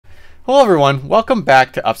Hello everyone, welcome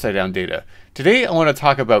back to Upside Down Data. Today I want to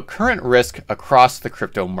talk about current risk across the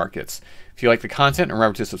crypto markets. If you like the content,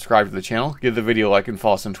 remember to subscribe to the channel, give the video a like, and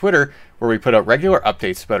follow us on Twitter, where we put out regular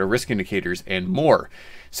updates about our risk indicators and more.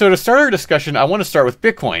 So to start our discussion, I want to start with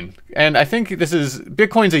Bitcoin. And I think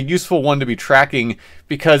Bitcoin's a useful one to be tracking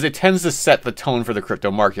because it tends to set the tone for the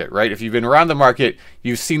crypto market, right? If you've been around the market,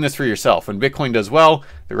 you've seen this for yourself. When Bitcoin does well,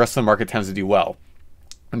 the rest of the market tends to do well.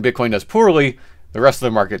 When Bitcoin does poorly, the rest of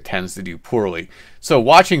the market tends to do poorly. So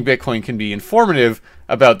watching Bitcoin can be informative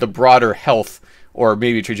about the broader health or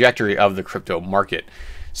maybe trajectory of the crypto market.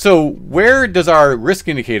 So where does our risk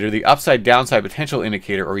indicator, the upside downside potential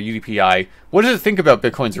indicator, or UDPI, what does it think about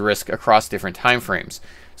Bitcoin's risk across different time frames?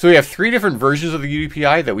 So we have three different versions of the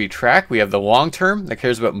UDPI that we track. We have the long term that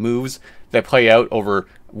cares about moves that play out over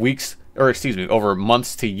over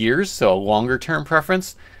months to years, so a longer term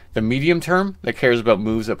preference. The medium term that cares about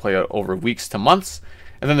moves that play out over weeks to months,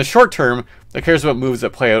 and then the short term that cares about moves that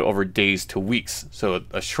play out over days to weeks, so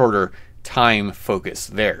a shorter time focus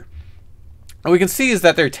there. What we can see is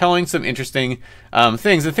that they're telling some interesting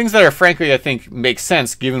things, and things that are frankly I think make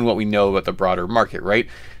sense given what we know about the broader market, right?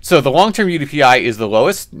 So the long-term UDPI is the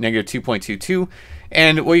lowest, negative 2.22,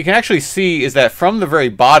 and what you can actually see is that from the very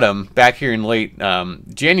bottom, back here in late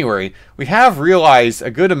January, we have realized a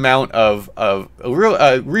good amount of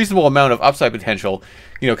a reasonable amount of upside potential,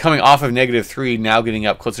 coming off of -3, now getting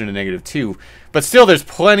up closer to -2. But still, there's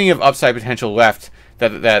plenty of upside potential left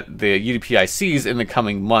that the UDPI sees in the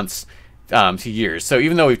coming months to years. So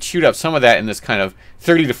even though we've chewed up some of that in this kind of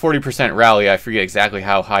 30 to 40% rally, I forget exactly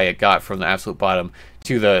how high it got from the absolute bottom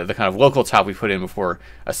to the kind of local top we put in before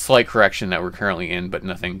a slight correction that we're currently in, but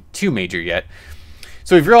nothing too major yet.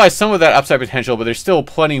 So we've realized some of that upside potential, but there's still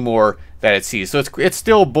plenty more that it sees. So it's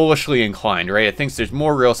still bullishly inclined, right? It thinks there's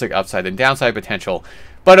more realistic upside than downside potential.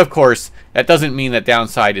 But of course, that doesn't mean that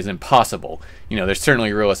downside is impossible. There's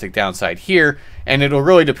certainly realistic downside here, and it'll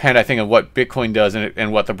really depend, I think, on what Bitcoin does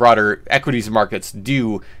and what the broader equities markets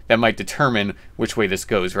do that might determine which way this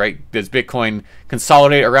goes, right? Does Bitcoin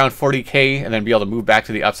consolidate around 40K and then be able to move back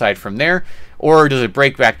to the upside from there? Or does it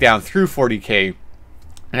break back down through 40K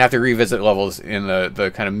and have to revisit levels in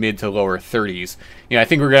the kind of mid to lower 30s? I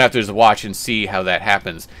think we're going to have to just watch and see how that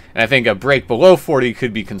happens. And I think a break below 40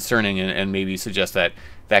 could be concerning and maybe suggest that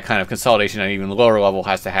that kind of consolidation at an even lower level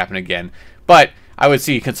has to happen again. But I would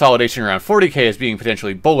see consolidation around 40K as being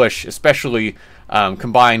potentially bullish, especially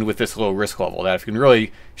combined with this low risk level. That if you can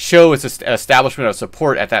really show its establishment of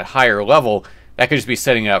support at that higher level, that could just be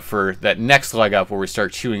setting up for that next leg up where we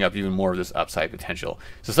start chewing up even more of this upside potential.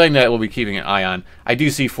 So something that we'll be keeping an eye on. I do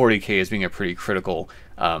see 40K as being a pretty critical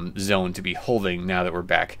zone to be holding now that we're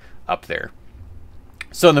back up there.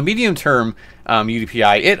 So in the medium term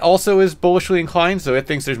UDPI, it also is bullishly inclined, so it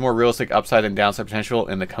thinks there's more realistic upside and downside potential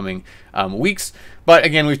in the coming weeks. But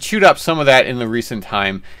again, we've chewed up some of that in the recent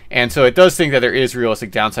time, and so it does think that there is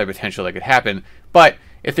realistic downside potential that could happen, but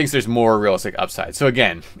it thinks there's more realistic upside. So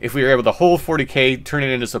again, if we were able to hold 40K, turn it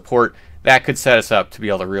into support, that could set us up to be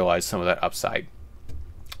able to realize some of that upside.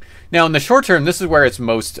 Now in the short term, this is where it's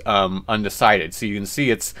most undecided. So you can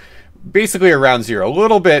see it's basically around zero, a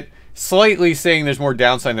little bit slightly saying there's more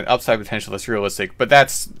downside than upside potential that's realistic, but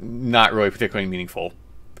that's not really particularly meaningful.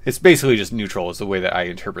 It's basically just neutral is the way that I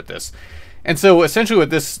interpret this. And so essentially what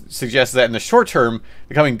this suggests is that in the short term,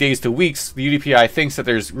 the coming days to weeks, the UDPI thinks that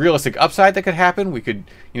there's realistic upside that could happen. We could,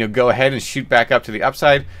 go ahead and shoot back up to the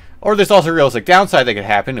upside, or there's also realistic downside that could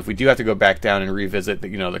happen if we do have to go back down and revisit the,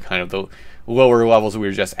 the kind of the lower levels we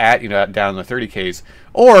were just at, down in the 30Ks,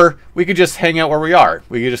 or we could just hang out where we are.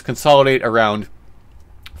 We could just consolidate around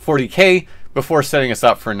 40K before setting us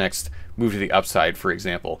up for next move to the upside, for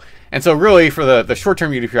example. And so really for the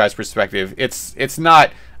short-term UDPI's perspective, it's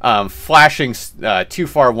not flashing too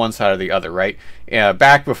far one side or the other, right?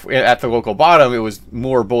 Back before, at the local bottom, it was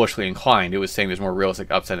more bullishly inclined. It was saying there's more realistic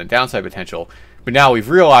upside and downside potential. But now we've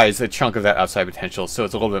realized a chunk of that upside potential, so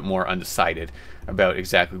it's a little bit more undecided about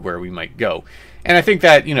exactly where we might go. And I think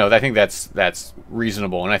that, I think that's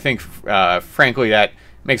reasonable. And I think, frankly, that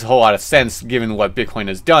makes a whole lot of sense given what Bitcoin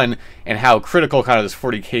has done and how critical kind of this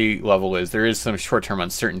 40K level is. There is some short-term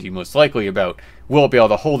uncertainty most likely about will it be able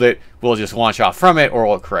to hold it, will it just launch off from it, or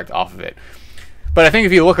will it correct off of it. But I think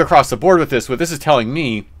if you look across the board with this, what this is telling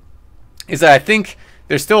me is that I think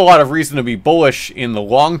there's still a lot of reason to be bullish in the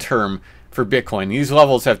long term for Bitcoin. These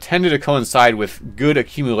levels have tended to coincide with good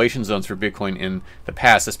accumulation zones for Bitcoin in the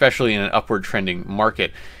past, especially in an upward trending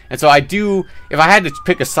market. And so if I had to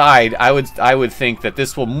pick a side, I would think that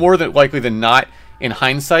this will more than likely than not, in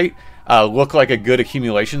hindsight, look like a good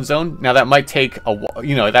accumulation zone. Now that might take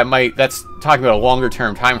that's talking about a longer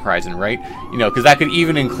term time horizon, right? Because that could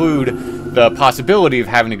even include the possibility of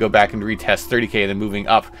having to go back and retest 30K and then moving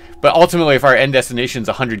up. But ultimately, if our end destination is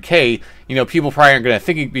 100K, people probably aren't going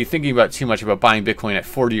to be thinking about too much about buying Bitcoin at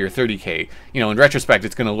 40 or 30K. In retrospect,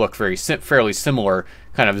 it's going to look fairly similar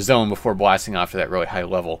kind of zone before blasting off to that really high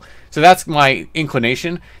level. So that's my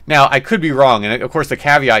inclination. Now, I could be wrong, and of course the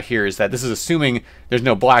caveat here is that this is assuming there's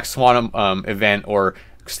no black swan event or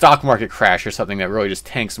stock market crash or something that really just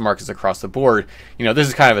tanks markets across the board. This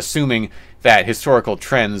is kind of assuming that historical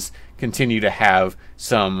trends continue to have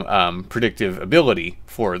some predictive ability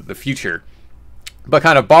for the future. But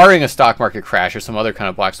kind of barring a stock market crash or some other kind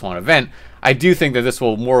of black swan event, I do think that this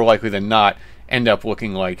will more likely than not end up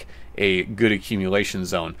looking like a good accumulation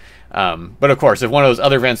zone. But of course, if one of those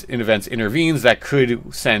other events intervenes, that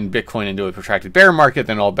could send Bitcoin into a protracted bear market,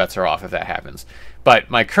 then all bets are off if that happens. But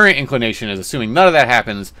my current inclination is, assuming none of that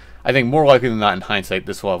happens, I think more likely than not in hindsight,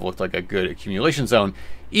 this will have looked like a good accumulation zone,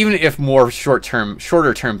 even if more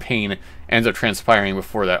shorter term pain ends up transpiring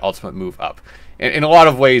before that ultimate move up. In a lot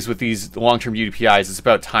of ways with these long-term UDPIs, it's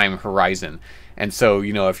about time horizon. And so,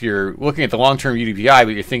 if you're looking at the long-term UDPI, but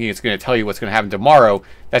you're thinking it's going to tell you what's going to happen tomorrow,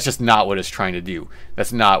 that's just not what it's trying to do.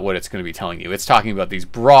 That's not what it's going to be telling you. It's talking about these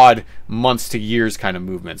broad months to years kind of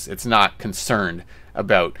movements. It's not concerned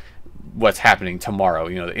about what's happening tomorrow,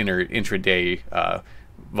 the intraday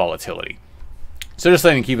volatility. So just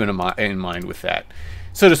something to keep in mind with that.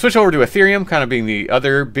 So to switch over to Ethereum, kind of being the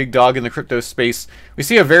other big dog in the crypto space, we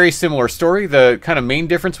see a very similar story. The kind of main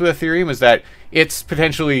difference with Ethereum is that it's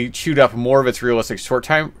potentially chewed up more of its realistic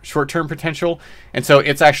short-term potential, and so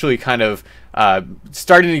it's actually kind of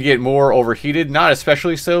starting to get more overheated. Not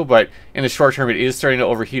especially so, but in the short term, it is starting to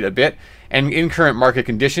overheat a bit. And in current market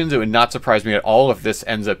conditions, it would not surprise me at all if this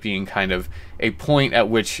ends up being kind of a point at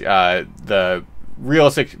which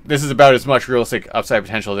this is about as much realistic upside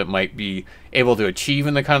potential as it might be able to achieve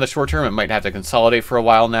in the kind of the short term. It might have to consolidate for a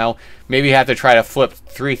while now. Maybe have to try to flip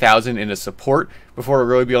 3,000 into support before it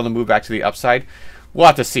really be able to move back to the upside. We'll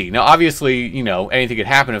have to see. Now, obviously, anything could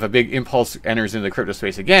happen. If a big impulse enters into the crypto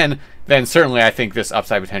space again, then certainly I think this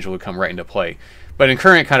upside potential would come right into play. But in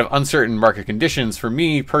current kind of uncertain market conditions, for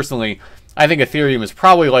me personally, I think Ethereum is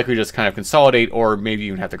probably likely to just kind of consolidate or maybe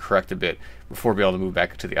even have to correct a bit before being able to move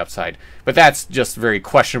back to the upside. But that's just very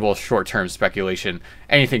questionable short-term speculation.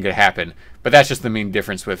 Anything could happen. But that's just the main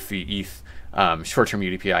difference with the ETH short-term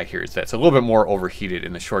UDPI here, is that it's a little bit more overheated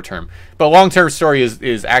in the short term. But long-term story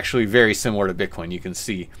is actually very similar to Bitcoin. You can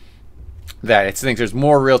see that I think there's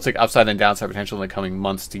more realistic upside than downside potential in the coming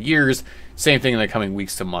months to years. Same thing in the coming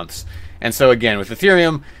weeks to months. And so again, with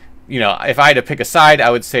Ethereum, if I had to pick a side, I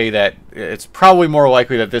would say that it's probably more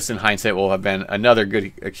likely that this in hindsight will have been another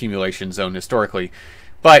good accumulation zone historically.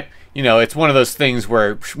 But, it's one of those things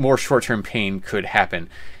where more short-term pain could happen.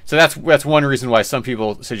 So that's one reason why some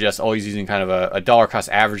people suggest always using kind of a dollar cost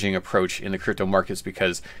averaging approach in the crypto markets,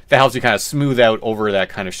 because that helps you kind of smooth out over that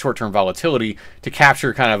kind of short-term volatility to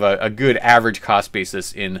capture kind of a good average cost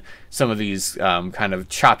basis in some of these kind of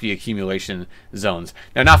choppy accumulation zones.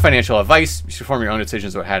 Now, not financial advice. You should form your own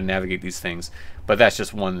decisions about how to navigate these things. But that's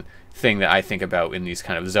just one thing that I think about in these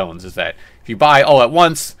kind of zones, is that if you buy all at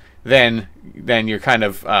once, then you're kind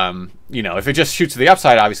of, if it just shoots to the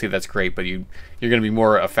upside, obviously that's great, but you're going to be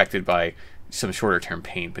more affected by some shorter term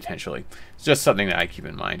pain potentially. It's just something that I keep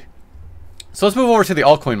in mind. So let's move over to the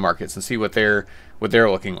altcoin markets and see what they're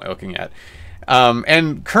looking at.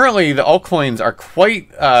 And currently the altcoins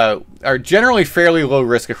are generally fairly low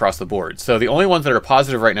risk across the board. So the only ones that are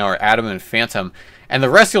positive right now are Atom and Phantom, and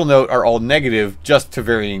the rest you'll note are all negative, just to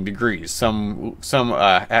varying degrees. Some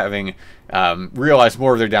having realized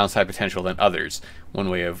more of their downside potential than others. One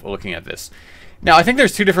way of looking at this. Now, I think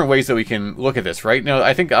there's two different ways that we can look at this, right? Now,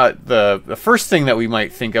 I think the first thing that we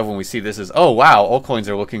might think of when we see this is, oh wow, altcoins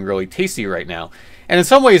are looking really tasty right now. And in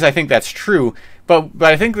some ways, I think that's true. But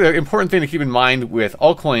I think the important thing to keep in mind with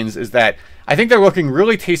altcoins is that I think they're looking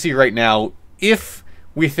really tasty right now if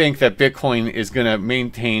we think that Bitcoin is going to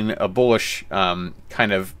maintain a bullish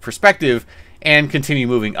kind of perspective and continue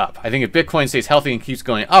moving up. I think if Bitcoin stays healthy and keeps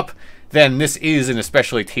going up, then this is an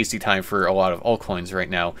especially tasty time for a lot of altcoins right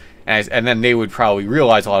now, and then they would probably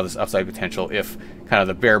realize a lot of this upside potential if kind of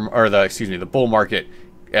the bull market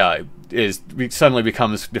suddenly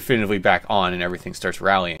becomes definitively back on and everything starts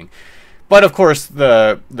rallying. But of course,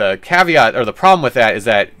 the caveat or the problem with that is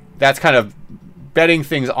that that's kind of betting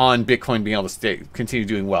things on Bitcoin being able to continue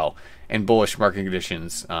doing well and bullish market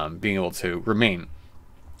conditions being able to remain.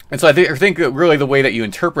 And so I think that really the way that you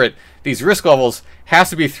interpret these risk levels has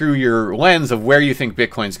to be through your lens of where you think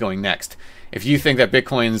Bitcoin's going next. If you think that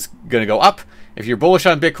Bitcoin's going to go up, if you're bullish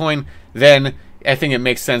on Bitcoin, then I think it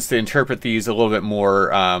makes sense to interpret these a little bit more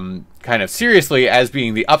kind of seriously as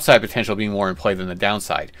being the upside potential being more in play than the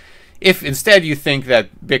downside. If instead you think that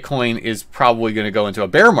Bitcoin is probably going to go into a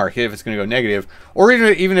bear market, if it's going to go negative, or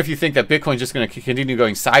even if you think that Bitcoin's just going to continue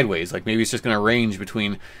going sideways, like maybe it's just going to range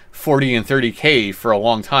between 40 and 30K for a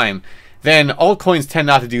long time, then altcoins tend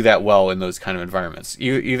not to do that well in those kind of environments.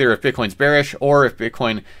 Either if Bitcoin's bearish or if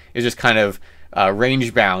Bitcoin is just kind of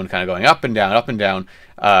range bound, kind of going up and down,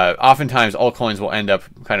 oftentimes altcoins will end up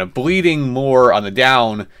kind of bleeding more on the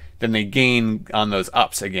down than they gain on those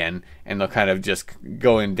ups again, and they'll kind of just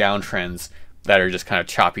go in downtrends that are just kind of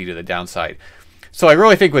choppy to the downside. So I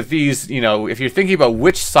really think with these, you know, if you're thinking about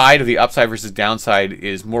which side of the upside versus downside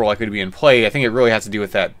is more likely to be in play, I think it really has to do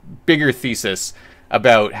with that bigger thesis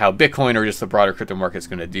about how Bitcoin or just the broader crypto market is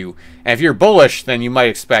going to do. And if you're bullish, then you might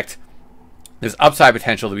expect this upside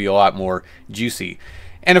potential to be a lot more juicy.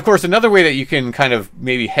 And of course, another way that you can kind of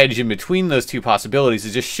maybe hedge in between those two possibilities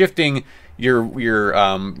is just shifting your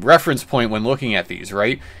reference point when looking at these,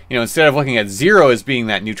 right? You know, instead of looking at 0 as being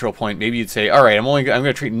that neutral point, maybe you'd say, all right, I'm going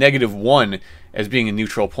to treat -1 as being a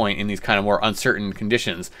neutral point in these kind of more uncertain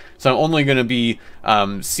conditions. So I'm only going to be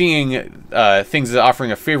seeing things as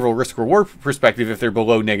offering a favorable risk-reward perspective if they're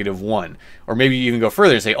below -1. Or maybe you even go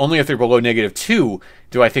further and say only if they're below -2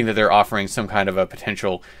 do I think that they're offering some kind of a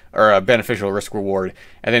potential or a beneficial risk-reward.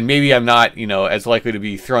 And then maybe I'm not, you know, as likely to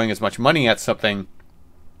be throwing as much money at something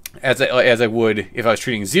as I would if I was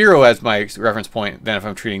treating 0 as my reference point than if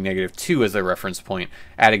I'm treating -2 as a reference point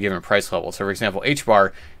at a given price level. So for example, H-bar,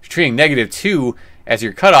 if you're treating -2 as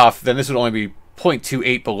your cutoff, then this would only be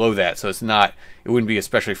 0.28 below that. So it wouldn't be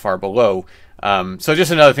especially far below. So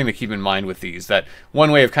just another thing to keep in mind with these, that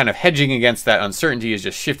one way of kind of hedging against that uncertainty is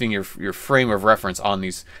just shifting your frame of reference on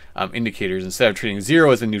these indicators. Instead of treating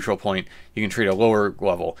 0 as a neutral point, you can treat a lower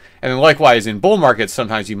level. And then likewise, in bull markets,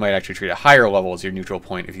 sometimes you might actually treat a higher level as your neutral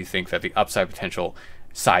point if you think that the upside potential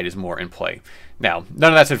side is more in play. Now,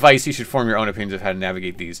 none of that's advice. You should form your own opinions of how to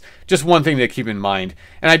navigate these. Just one thing to keep in mind,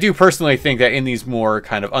 and I do personally think that in these more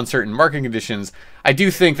kind of uncertain market conditions, I do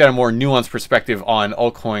think that a more nuanced perspective on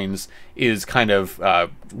altcoins is kind of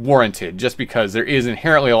warranted, just because there is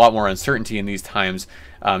inherently a lot more uncertainty in these times,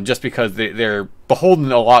 just because they're beholden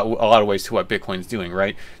in a lot of ways to what Bitcoin's doing,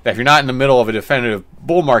 right? That if you're not in the middle of a definitive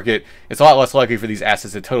bull market, it's a lot less likely for these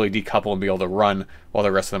assets to totally decouple and be able to run while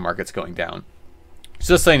the rest of the market's going down.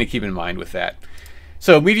 So just something to keep in mind with that.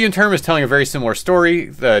 So medium term is telling a very similar story.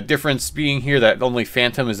 The difference being here that only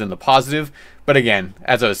Phantom is in the positive. But again,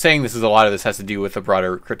 as I was saying, a lot of this has to do with the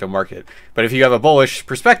broader crypto market. But if you have a bullish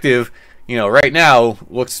perspective, you know, right now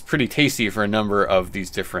looks pretty tasty for a number of these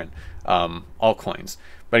different altcoins.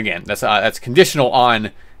 But again, that's conditional on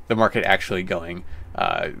the market actually going,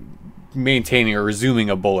 maintaining or resuming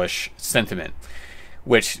a bullish sentiment,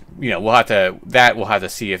 which, you know, we'll have to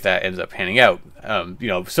see if that ends up panning out. You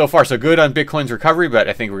know, so far so good on Bitcoin's recovery, but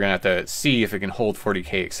I think we're gonna have to see if it can hold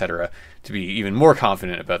 40K, etc., to be even more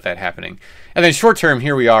confident about that happening. And then short term,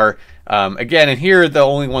 here we are again, and here the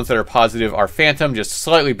only ones that are positive are Phantom, just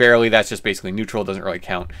slightly barely. That's just basically neutral, doesn't really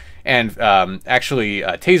count. And actually,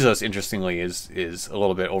 Tezos, interestingly, is a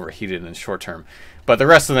little bit overheated in the short term. But the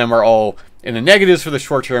rest of them are all in the negatives for the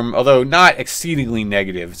short term, although not exceedingly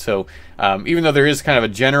negative. So even though there is kind of a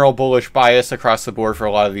general bullish bias across the board for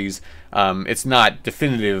a lot of these, it's not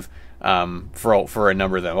definitive for a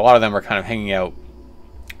number of them. A lot of them are kind of hanging out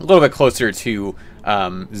a little bit closer to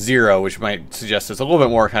 0, which might suggest there's a little bit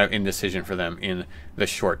more kind of indecision for them in the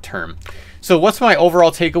short term. So what's my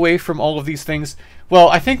overall takeaway from all of these things? Well,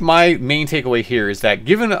 I think my main takeaway here is that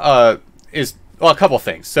given a couple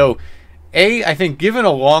things. So I think given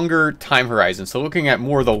a longer time horizon, so looking at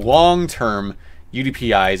more of the long-term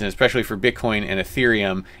UDPIs, and especially for Bitcoin and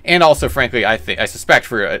Ethereum, and also, frankly, I suspect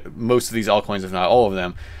for most of these altcoins, if not all of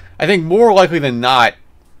them, I think more likely than not,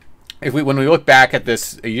 when we look back at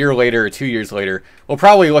this a year later or 2 years later, we'll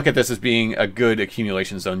probably look at this as being a good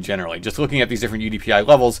accumulation zone generally. Just looking at these different UDPI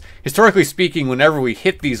levels, historically speaking, whenever we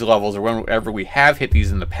hit these levels or whenever we have hit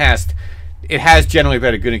these in the past, it has generally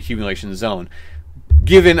been a good accumulation zone,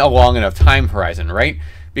 given a long enough time horizon, right?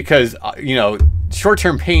 Because, you know,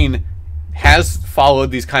 short-term pain has followed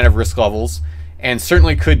these kind of risk levels and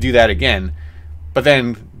certainly could do that again. But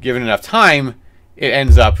then, given enough time, it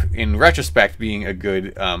ends up, in retrospect, being a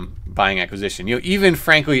good buying acquisition. You know, even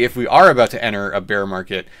frankly, if we are about to enter a bear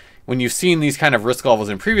market, when you've seen these kind of risk levels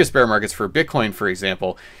in previous bear markets for Bitcoin, for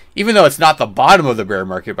example, even though it's not the bottom of the bear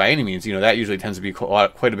market by any means, you know, that usually tends to be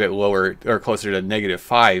quite a bit lower or closer to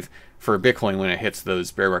 -5 for Bitcoin when it hits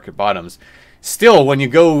those bear market bottoms. Still, when you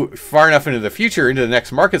go far enough into the future, into the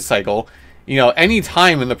next market cycle, any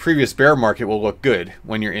time in the previous bear market will look good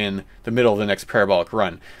when you're in the middle of the next parabolic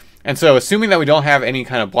run. And so assuming that we don't have any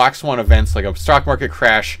kind of black swan events like a stock market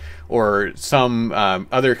crash or some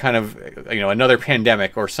other kind of, another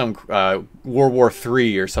pandemic or some World War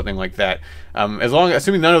III or something like that,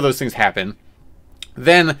 assuming none of those things happen,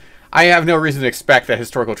 then I have no reason to expect that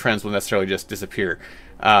historical trends will necessarily just disappear.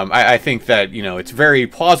 I think that it's very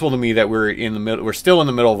plausible to me that we're still in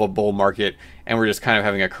the middle of a bull market, and we're just kind of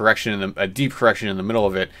having a deep correction in the middle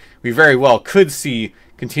of it. We very well could see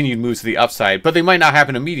continued moves to the upside, but they might not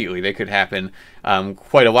happen immediately. They could happen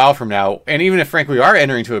quite a while from now. And even if, frankly, we are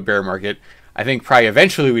entering to a bear market, I think probably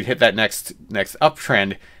eventually we'd hit that next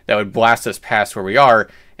uptrend that would blast us past where we are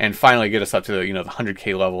and finally get us up to the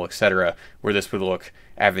 100K level, etc., where this would look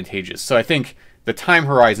advantageous. So I think the time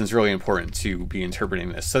horizon is really important to be interpreting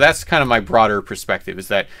this. So that's kind of my broader perspective, is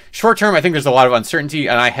that short term, I think there's a lot of uncertainty,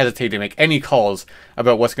 and I hesitate to make any calls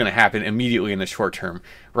about what's going to happen immediately in the short term,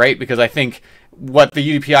 right? Because I think what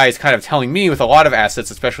the UDPI is kind of telling me with a lot of assets,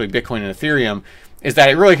 especially Bitcoin and Ethereum, is that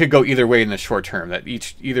it really could go either way in the short term, that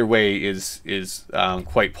either way is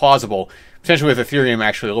quite plausible. Potentially with Ethereum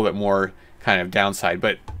actually a little bit more kind of downside,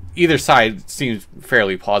 but either side seems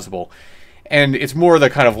fairly plausible. And it's more the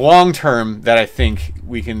kind of long term that I think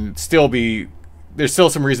we can there's still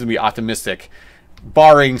some reason to be optimistic,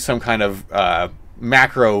 barring some kind of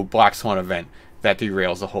macro black swan event that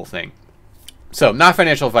derails the whole thing. So not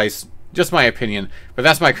financial advice, just my opinion, but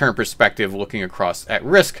that's my current perspective looking at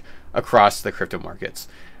risk across the crypto markets.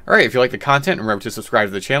 All right, if you like the content, remember to subscribe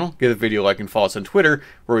to the channel, give the video a like, and follow us on Twitter,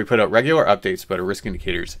 where we put out regular updates about our risk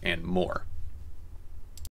indicators and more.